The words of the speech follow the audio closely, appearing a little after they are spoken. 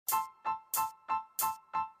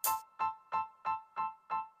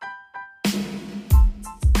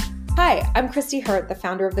Hi, I'm Christy Hurt, the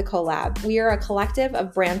founder of The Collab. We are a collective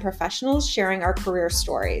of brand professionals sharing our career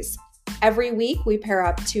stories. Every week, we pair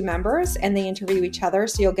up two members and they interview each other,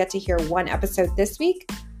 so you'll get to hear one episode this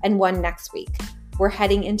week and one next week. We're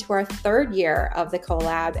heading into our third year of The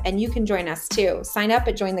Collab, and you can join us too. Sign up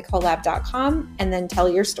at jointhecollab.com and then tell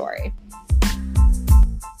your story.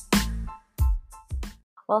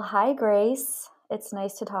 Well, hi, Grace. It's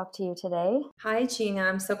nice to talk to you today. Hi, Gina.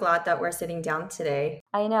 I'm so glad that we're sitting down today.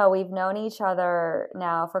 I know we've known each other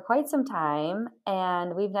now for quite some time,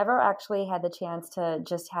 and we've never actually had the chance to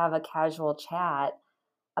just have a casual chat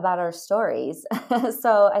about our stories.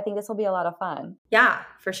 So I think this will be a lot of fun. Yeah,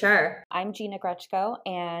 for sure. I'm Gina Grechko,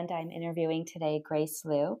 and I'm interviewing today Grace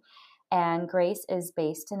Liu. And Grace is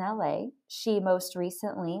based in LA. She most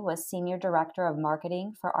recently was Senior Director of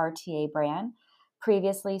Marketing for RTA Brand,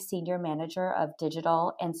 previously Senior Manager of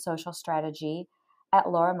Digital and Social Strategy at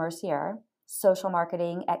Laura Mercier, Social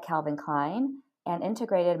Marketing at Calvin Klein, and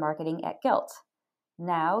Integrated Marketing at Gilt.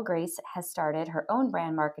 Now, Grace has started her own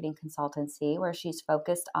brand marketing consultancy where she's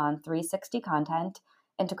focused on 360 content,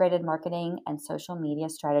 integrated marketing, and social media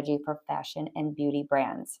strategy for fashion and beauty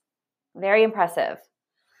brands. Very impressive.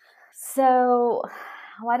 So,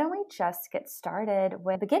 why don't we just get started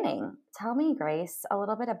with the beginning? Tell me, Grace, a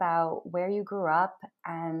little bit about where you grew up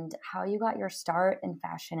and how you got your start in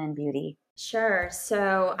fashion and beauty. Sure.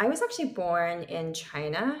 So I was actually born in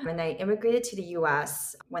China and I immigrated to the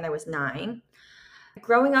US when I was 9.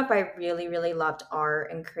 Growing up, I really loved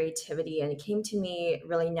art and creativity, and it came to me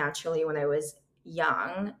really naturally when I was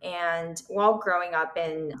young. And while growing up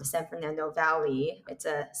in the San Fernando Valley, it's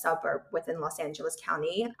a suburb within Los Angeles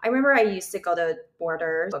County, I remember I used to go to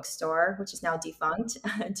Borders bookstore, which is now defunct,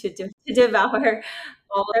 to devour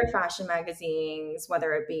all their fashion magazines,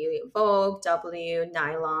 whether it be Vogue, W,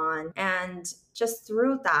 Nylon. And just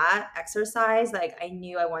through that exercise, like I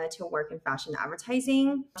knew I wanted to work in fashion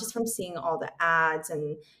advertising just from seeing all the ads.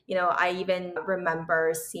 And, I even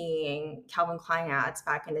remember seeing Calvin Klein ads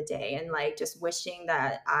back in the day and like just wishing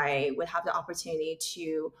that I would have the opportunity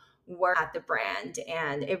to work at the brand.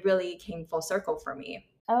 And it really came full circle for me.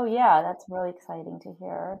 Oh, yeah, that's really exciting to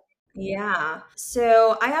hear. Yeah.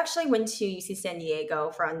 So I actually went to UC San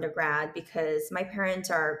Diego for undergrad because my parents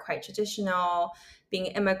are quite traditional. Being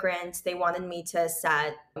immigrants, they wanted me to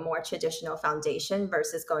set a more traditional foundation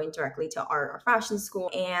versus going directly to art or fashion school.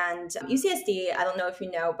 And UCSD, I don't know if you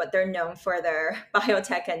know, but they're known for their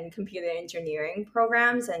biotech and computer engineering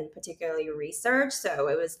programs and particularly research. So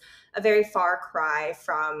it was a very far cry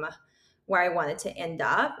from where I wanted to end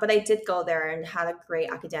up. But I did go there and had a great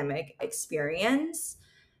academic experience.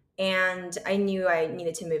 And I knew I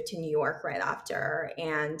needed to move to New York right after.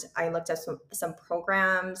 And I looked at some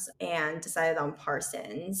programs and decided on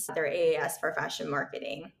Parsons, their AAS for fashion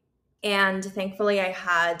marketing. And thankfully, I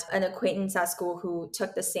had an acquaintance at school who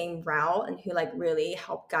took the same route and who like really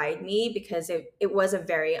helped guide me because it was a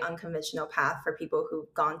very unconventional path for people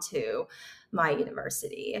who've gone to my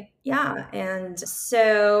university. Yeah. And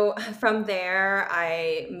so from there,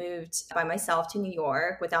 I moved by myself to New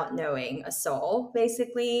York without knowing a soul,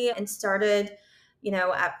 basically, and started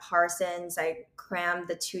at Parsons. I crammed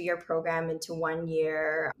the 2-year program into 1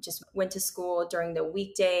 year, just went to school during the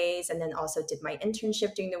weekdays and then also did my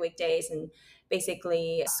internship during the weekdays and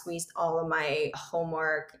basically squeezed all of my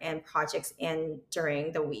homework and projects in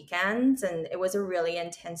during the weekends. And it was a really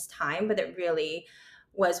intense time, but it really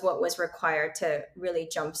was what was required to really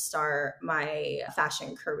jumpstart my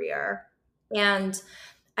fashion career. And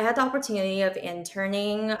I had the opportunity of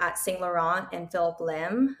interning at Saint Laurent and Philip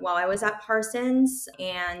Lim while I was at Parsons.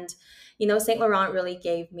 And, Saint Laurent really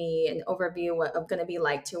gave me an overview of what it's going to be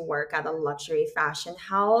like to work at a luxury fashion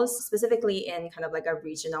house, specifically in kind of like a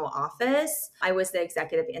regional office. I was the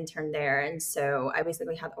executive intern there. And so I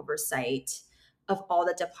basically had oversight of all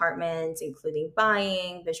the departments, including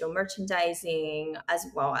buying, visual merchandising, as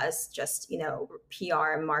well as just,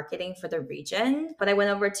 PR and marketing for the region. But I went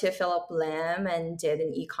over to Philip Lim and did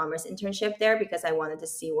an e-commerce internship there because I wanted to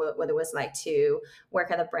see what it was like to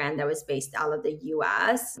work at a brand that was based out of the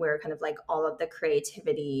US, where kind of like all of the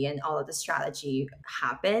creativity and all of the strategy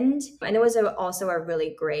happened. And it was also a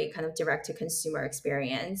really great kind of direct to consumer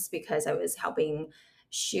experience because I was helping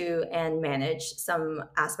shoot and manage some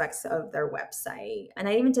aspects of their website. And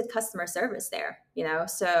I even did customer service there,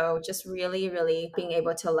 so just really being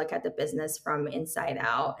able to look at the business from inside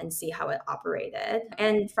out and see how it operated.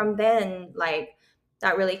 And from then, like,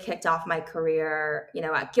 that really kicked off my career,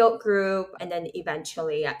 at Gilt Group and then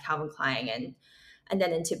eventually at Calvin Klein and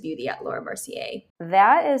then into beauty at Laura Mercier.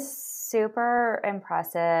 That is super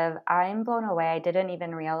impressive. I'm blown away. I didn't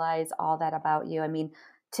even realize all that about you. I mean,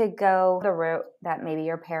 to go the route that maybe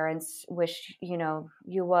your parents wish,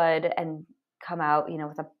 you would, and come out,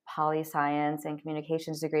 with a poli-science and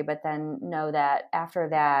communications degree, but then know that after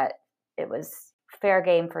that, it was fair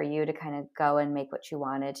game for you to kind of go and make what you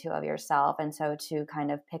wanted to of yourself. And so to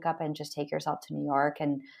kind of pick up and just take yourself to New York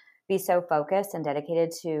and be so focused and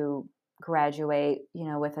dedicated to graduate,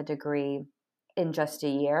 with a degree in just a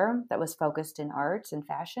year that was focused in arts and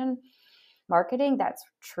fashion marketing, that's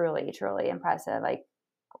truly, truly impressive. Like,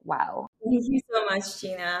 wow. Thank you so much,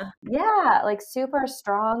 Gina. Yeah, like super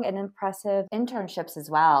strong and impressive internships as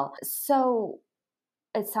well. So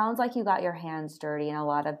it sounds like you got your hands dirty in a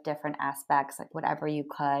lot of different aspects, like whatever you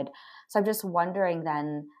could. So I'm just wondering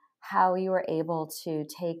then how you were able to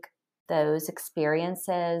take those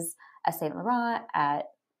experiences at Saint Laurent, at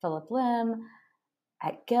Philip Lim,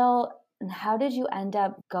 at Gilt, and how did you end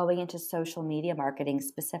up going into social media marketing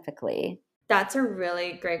specifically? That's a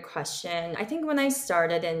really great question. I think when I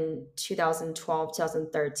started in 2012,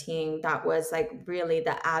 2013, that was like really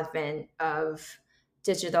the advent of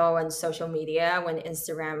digital and social media when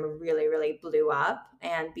Instagram really, really blew up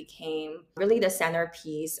and became really the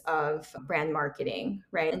centerpiece of brand marketing,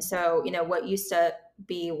 right? And so, what used to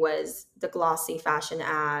be was the glossy fashion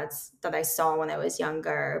ads that I saw when I was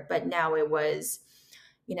younger, but now it was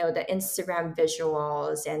the Instagram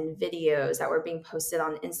visuals and videos that were being posted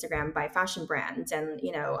on Instagram by fashion brands and,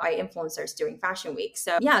 by influencers during Fashion Week.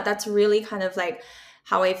 So, yeah, that's really kind of like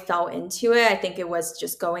how I fell into it. I think it was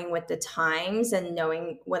just going with the times and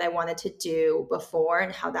knowing what I wanted to do before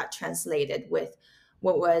and how that translated with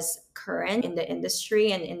what was current in the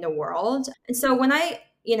industry and in the world. And so when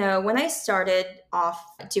I started off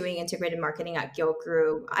doing integrated marketing at Gilt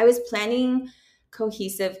Group, I was planning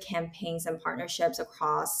cohesive campaigns and partnerships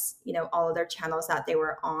across, all of their channels that they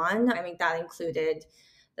were on. I mean, that included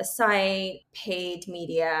the site, paid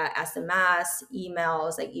media, SMS,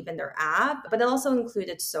 emails, like even their app, but it also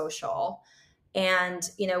included social. And,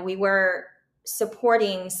 we were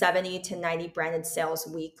supporting 70 to 90 branded sales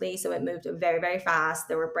weekly. So it moved very, very fast.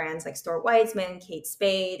 There were brands like Stuart Weitzman, Kate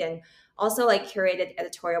Spade, and also like curated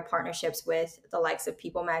editorial partnerships with the likes of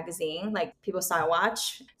People Magazine, like People Style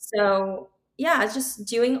Watch. So yeah, just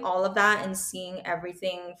doing all of that and seeing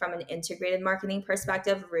everything from an integrated marketing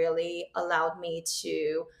perspective really allowed me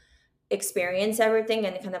to experience everything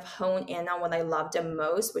and kind of hone in on what I loved the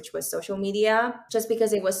most, which was social media, just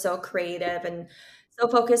because it was so creative and so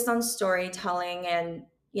focused on storytelling. And,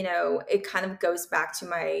 it kind of goes back to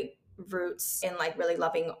my roots in like really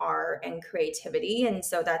loving art and creativity. And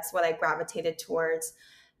so that's what I gravitated towards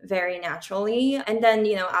very naturally. And then,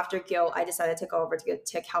 after Gilt, I decided to go over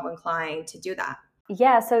to Calvin Klein to do that.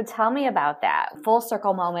 Yeah, so tell me about that full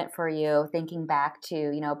circle moment for you, thinking back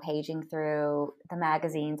to, paging through the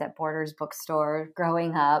magazines at Borders bookstore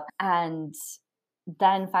growing up, and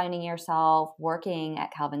then finding yourself working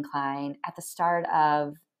at Calvin Klein at the start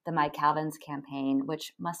of the My Calvins campaign,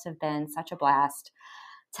 which must have been such a blast.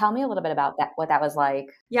 Tell me a little bit about that, what that was like.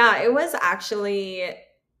 Yeah, it was actually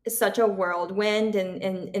such a whirlwind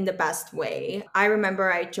in the best way. I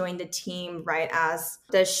remember I joined the team right as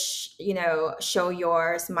the Show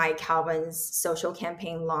Yours My Calvin's social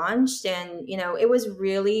campaign launched, and it was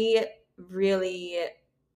really, really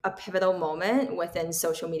a pivotal moment within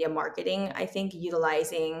social media marketing. I think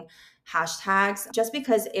utilizing hashtags just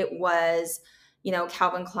because it was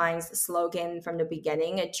Calvin Klein's slogan from the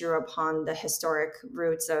beginning. It drew upon the historic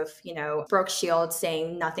roots of, Brooke Shields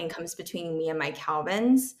saying nothing comes between me and my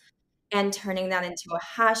Calvins, and turning that into a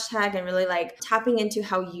hashtag and really like tapping into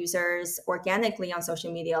how users organically on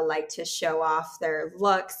social media like to show off their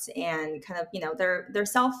looks and kind of, their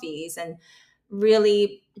selfies, and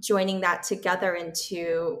really joining that together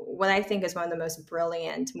into what I think is one of the most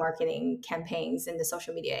brilliant marketing campaigns in the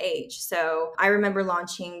social media age. So I remember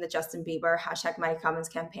launching the Justin Bieber hashtag My Comments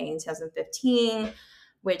campaign in 2015,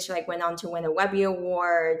 which like went on to win a Webby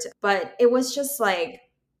Award. But it was just like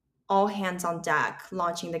all hands on deck,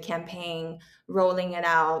 launching the campaign, rolling it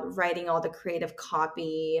out, writing all the creative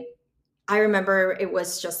copy. I remember it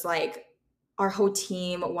was just like our whole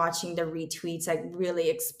team watching the retweets like really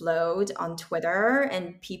explode on Twitter,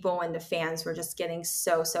 and people and the fans were just getting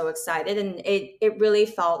so excited. And it really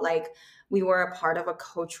felt like we were a part of a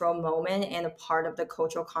cultural moment and a part of the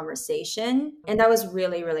cultural conversation. And that was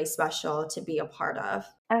really, really special to be a part of.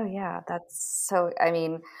 Oh, yeah. That's so, I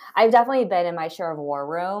mean, I've definitely been in my share of war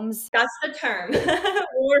rooms. That's the term.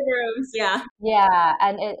 War rooms, yeah. Yeah.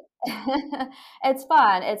 And it's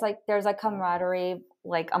fun. It's like there's a camaraderie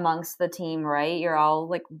like amongst the team, right? You're all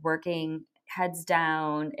like working heads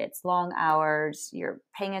down. It's long hours. You're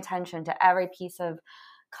paying attention to every piece of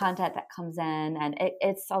content that comes in, and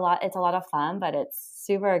it's a lot of fun, but it's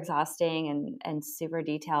super exhausting and super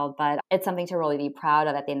detailed, but it's something to really be proud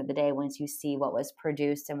of at the end of the day once you see what was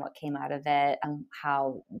produced and what came out of it and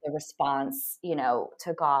how the response,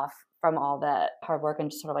 took off from all the hard work and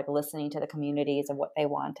just sort of like listening to the communities and what they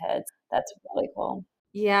wanted. That's really cool.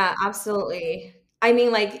 Yeah, absolutely. I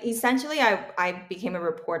mean, like essentially I became a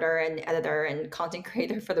reporter and editor and content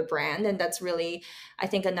creator for the brand. And that's really, I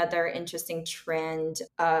think, another interesting trend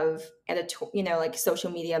of editor, like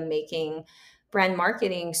social media making brand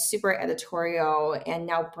marketing super editorial. And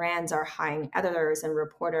now brands are hiring editors and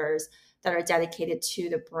reporters that are dedicated to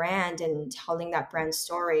the brand and telling that brand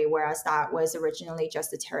story, whereas that was originally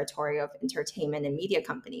just the territory of entertainment and media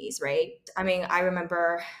companies, right? I mean, I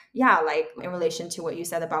remember, yeah, like in relation to what you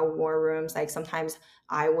said about war rooms, like sometimes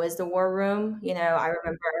I was the war room. I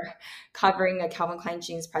remember covering a Calvin Klein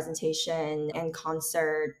jeans presentation and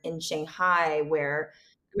concert in Shanghai where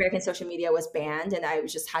American social media was banned, and I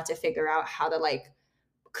just had to figure out how to like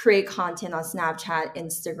create content on Snapchat,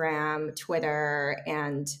 Instagram, Twitter,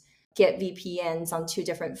 and get VPNs on two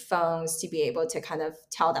different phones to be able to kind of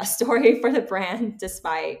tell that story for the brand,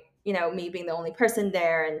 despite, me being the only person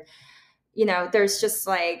there. And, there's just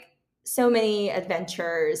like so many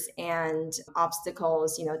adventures and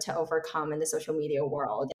obstacles, to overcome in the social media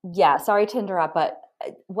world. Yeah, sorry to interrupt, but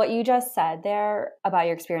what you just said there about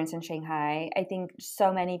your experience in Shanghai, I think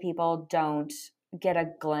so many people don't get a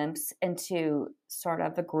glimpse into sort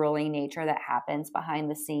of the grueling nature that happens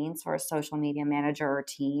behind the scenes for a social media manager or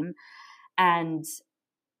team. And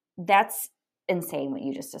that's insane what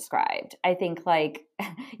you just described. I think like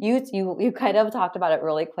you kind of talked about it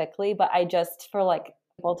really quickly, but I just for like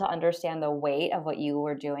people to understand the weight of what you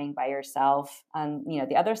were doing by yourself on,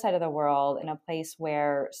 the other side of the world in a place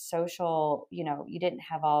where social, you didn't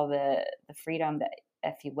have all the freedom that,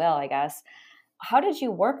 if you will, I guess. How did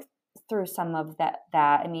you work through some of that?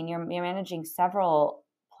 I mean, you're managing several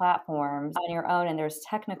platforms on your own, and there's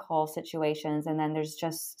technical situations, and then there's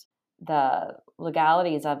just the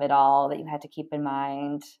legalities of it all that you had to keep in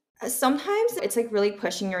mind. Sometimes it's like really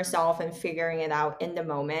pushing yourself and figuring it out in the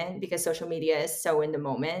moment because social media is so in the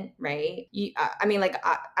moment, right? I mean, like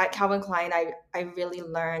at Calvin Klein, I really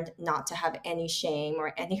learned not to have any shame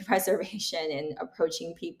or any reservation in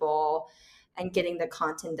approaching people and getting the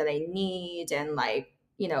content that I need and like,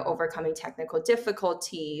 overcoming technical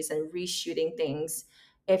difficulties and reshooting things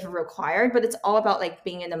if required. But it's all about like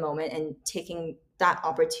being in the moment and taking that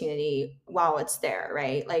opportunity while it's there,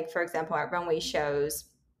 right? Like, for example, at runway shows,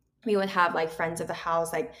 we would have like friends of the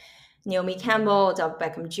house like Naomi Campbell, Del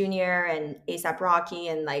Beckham Jr., and ASAP Rocky,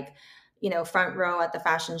 and like, front row at the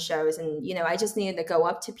fashion shows. And, I just needed to go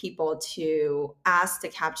up to people to ask to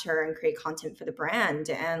capture and create content for the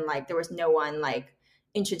brand. And like, there was no one like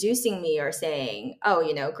introducing me or saying,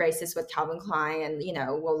 oh, Grace is with Calvin Klein and,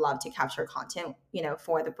 we'll love to capture content,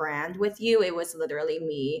 for the brand with you. It was literally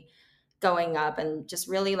me going up and just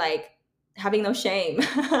really like having no shame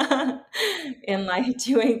in like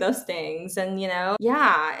doing those things. And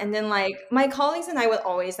yeah, and then like my colleagues and I would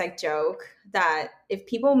always like joke that if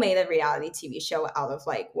people made a reality TV show out of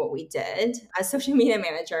like what we did as social media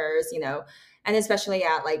managers, and especially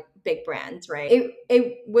at like big brands, right,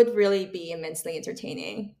 it would really be immensely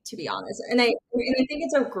entertaining, to be honest. And I think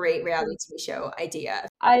it's a great reality TV show idea.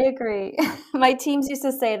 I agree. My teams used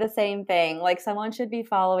to say the same thing. Like someone should be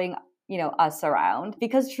following, us around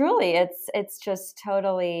because truly it's just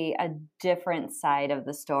totally a different side of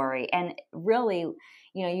the story. And really,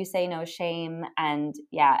 you say no shame and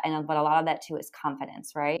yeah, and but a lot of that too is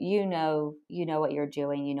confidence, right? What you're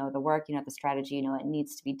doing, the work, the strategy, it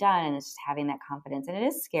needs to be done. And it's just having that confidence. And it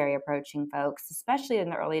is scary approaching folks, especially in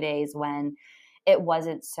the early days when it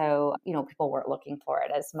wasn't so, people weren't looking for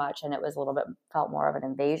it as much. And it was a little bit felt more of an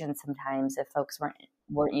invasion sometimes if folks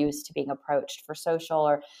weren't used to being approached for social,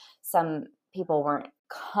 or some people weren't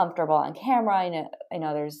comfortable on camera. I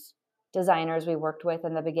know there's designers we worked with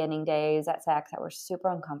in the beginning days at Saks that were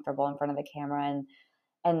super uncomfortable in front of the camera.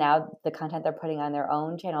 And now the content they're putting on their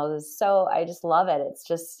own channels is so, I just love it. It's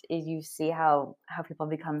just, you see how people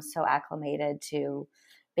become so acclimated to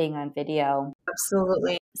being on video.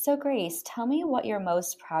 Absolutely. So Grace, tell me what you're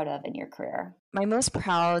most proud of in your career. My most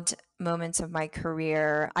proud moments of my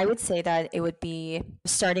career, I would say that it would be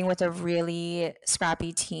starting with a really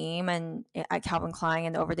scrappy team and at Calvin Klein,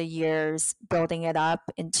 and over the years building it up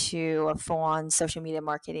into a full-on social media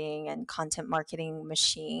marketing and content marketing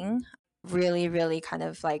machine. Really, really kind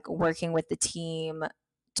of like working with the team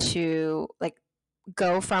to like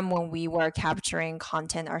go from when we were capturing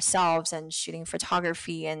content ourselves and shooting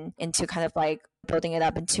photography and into kind of like building it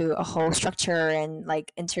up into a whole structure and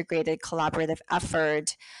like integrated collaborative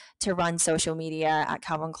effort to run social media at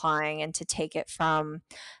Calvin Klein and to take it from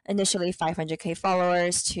initially 500K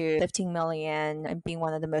followers to 15 million and being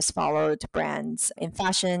one of the most followed brands in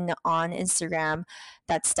fashion on Instagram.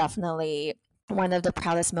 That's definitely one of the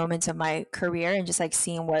proudest moments of my career, and just like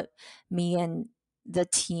seeing what me and the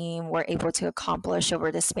team were able to accomplish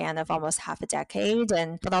over the span of almost half a decade,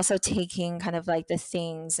 and but also taking kind of like the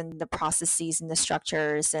things and the processes and the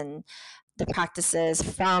structures and the practices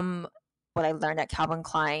from what I learned at Calvin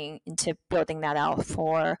Klein into building that out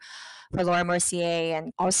for Laura Mercier,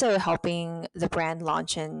 and also helping the brand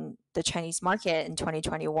launch in the Chinese market in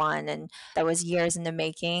 2021. And that was years in the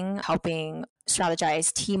making, helping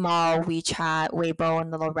strategize Tmall, WeChat, Weibo,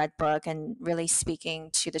 and Little Red Book, and really speaking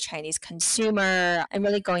to the Chinese consumer and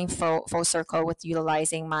really going full circle with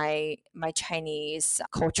utilizing my Chinese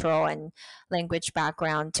cultural and language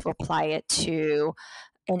background to apply it to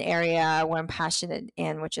an area where I'm passionate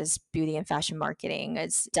in, which is beauty and fashion marketing.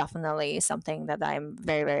 Is definitely something that I'm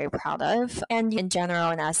very, very proud of. And in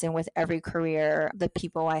general, and as in with every career, the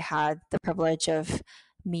people I had the privilege of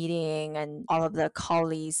meeting and all of the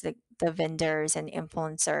colleagues, the vendors and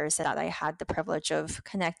influencers that I had the privilege of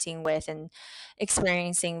connecting with and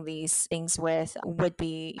experiencing these things with would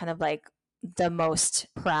be kind of like the most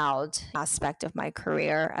proud aspect of my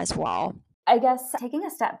career as well. I guess taking a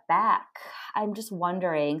step back, I'm just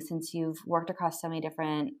wondering, since you've worked across so many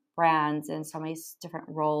different brands and so many different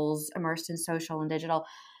roles immersed in social and digital,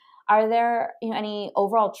 are there any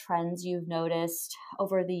overall trends you've noticed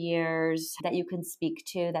over the years that you can speak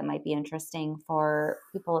to that might be interesting for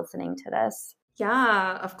people listening to this?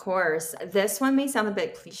 Yeah, of course. This one may sound a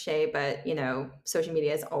bit cliche, but social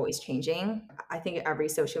media is always changing. I think every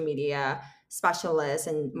social media specialist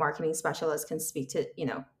and marketing specialist can speak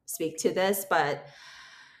to this, but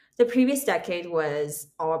the previous decade was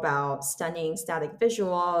all about stunning static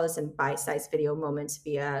visuals and bite-sized video moments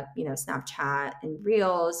via, Snapchat and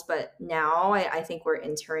Reels. But now I think we're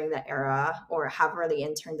entering the era, or have really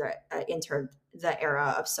entered the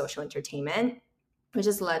era of social entertainment, which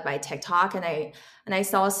is led by TikTok. And I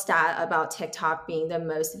saw a stat about TikTok being the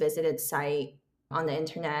most visited site on the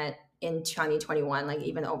internet in 2021, like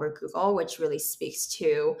even over Google, which really speaks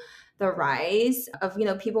to the rise of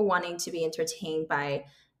people wanting to be entertained by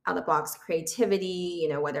out of the box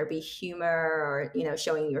creativity, whether it be humor or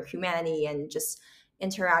showing your humanity and just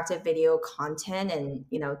interactive video content, and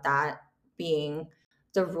that being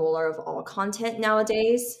the ruler of all content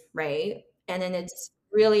nowadays, right? And then it's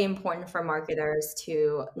really important for marketers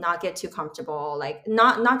to not get too comfortable, like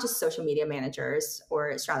not just social media managers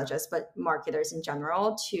or strategists, but marketers in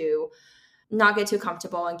general, to not get too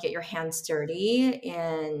comfortable and get your hands dirty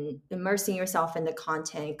and immersing yourself in the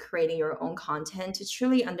content, creating your own content to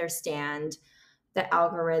truly understand the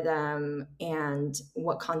algorithm and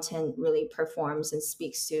what content really performs and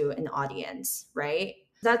speaks to an audience, right?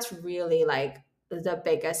 That's really like the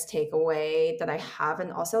biggest takeaway that I have,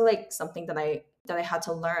 and also like something that I had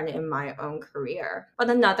to learn in my own career. But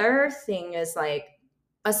another thing is like,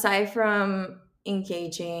 aside from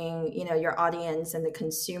engaging, your audience and the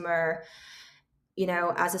consumer,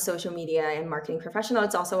 as a social media and marketing professional,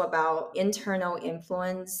 it's also about internal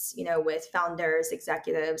influence, with founders,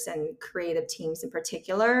 executives, and creative teams in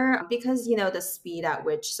particular, because, the speed at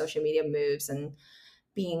which social media moves, and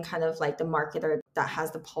being kind of like the marketer that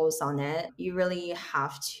has the pulse on it, you really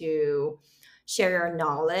have to share your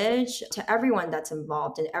knowledge to everyone that's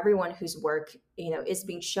involved and everyone whose work is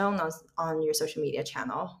being shown on your social media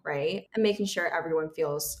channel, right? And making sure everyone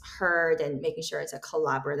feels heard and making sure it's a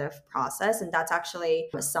collaborative process. And that's actually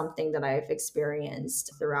something that I've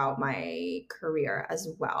experienced throughout my career as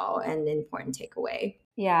well, and an important takeaway.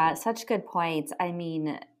 Yeah, such good points. I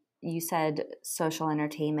mean, you said social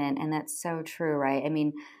entertainment, and that's so true, right? I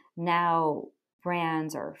mean, now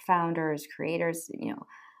brands or founders, creators,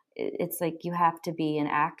 it's like you have to be an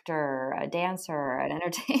actor, a dancer, an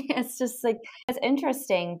entertainer. It's just like, it's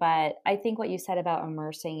interesting. But I think what you said about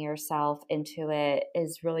immersing yourself into it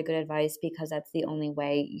is really good advice, because that's the only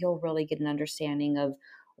way you'll really get an understanding of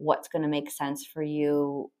what's going to make sense for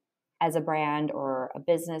you as a brand or a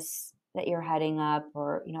business that you're heading up,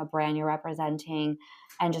 or a brand you're representing,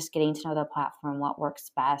 and just getting to know the platform, what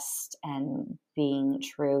works best, and being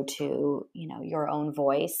true to your own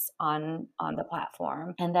voice on the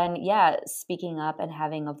platform. And then speaking up and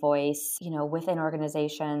having a voice within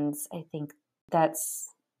organizations. I think that's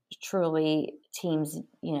truly teams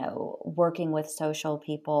working with social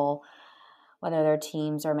people whether they're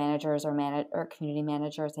teams or managers or community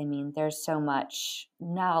managers. I mean, there's so much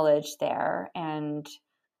knowledge there, and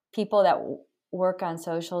people that work on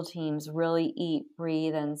social teams really eat,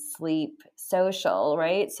 breathe, and sleep social,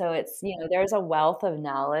 right? So it's, there's a wealth of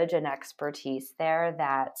knowledge and expertise there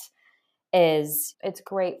that it's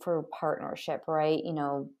great for partnership, right?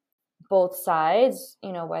 Both sides,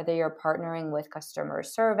 whether you're partnering with customer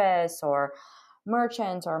service or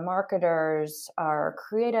merchants or marketers or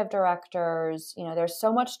creative directors, there's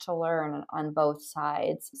so much to learn on both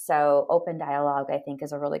sides. So open dialogue, I think,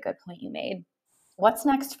 is a really good point you made. What's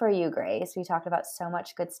next for you, Grace? We talked about so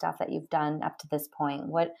much good stuff that you've done up to this point.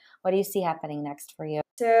 What do you see happening next for you?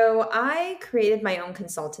 So I created my own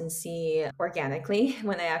consultancy organically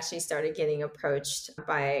when I actually started getting approached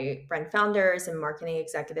by brand founders and marketing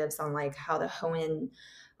executives on like how to hone in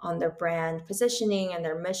on their brand positioning and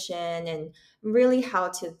their mission, and really how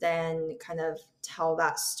to then kind of tell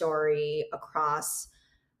that story across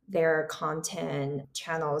their content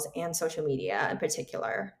channels and social media in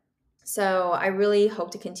particular. So I really hope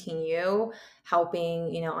to continue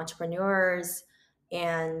helping, entrepreneurs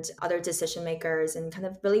and other decision makers and kind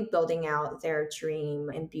of really building out their dream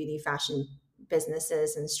in beauty fashion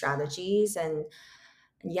businesses and strategies. And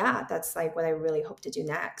yeah, that's like what I really hope to do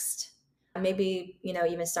next. Maybe,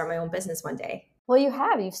 even start my own business one day. Well,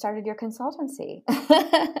 you've started your consultancy.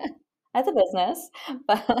 That's a business.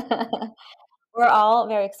 But we're all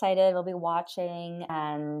very excited. We'll be watching,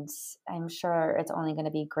 and I'm sure it's only going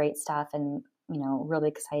to be great stuff and, really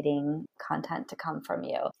exciting content to come from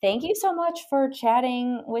you. Thank you so much for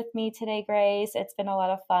chatting with me today, Grace. It's been a lot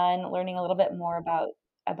of fun learning a little bit more about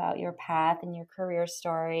your path and your career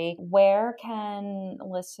story. Where can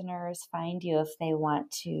listeners find you if they want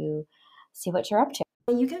to see what you're up to?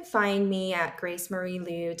 You can find me at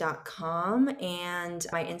gracemarielou.com, and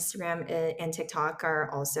my Instagram and TikTok are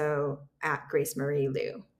also at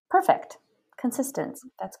gracemarielou. Perfect. Consistent.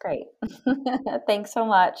 That's great. Thanks so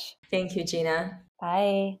much. Thank you, Gina.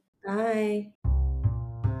 Bye. Bye.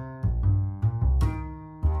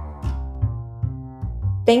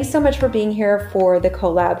 Thanks so much for being here for the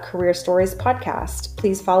Collab Career Stories podcast.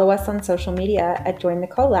 Please follow us on social media at Join the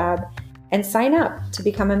Collab and sign up to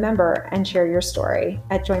become a member and share your story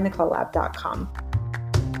at jointhecollab.com.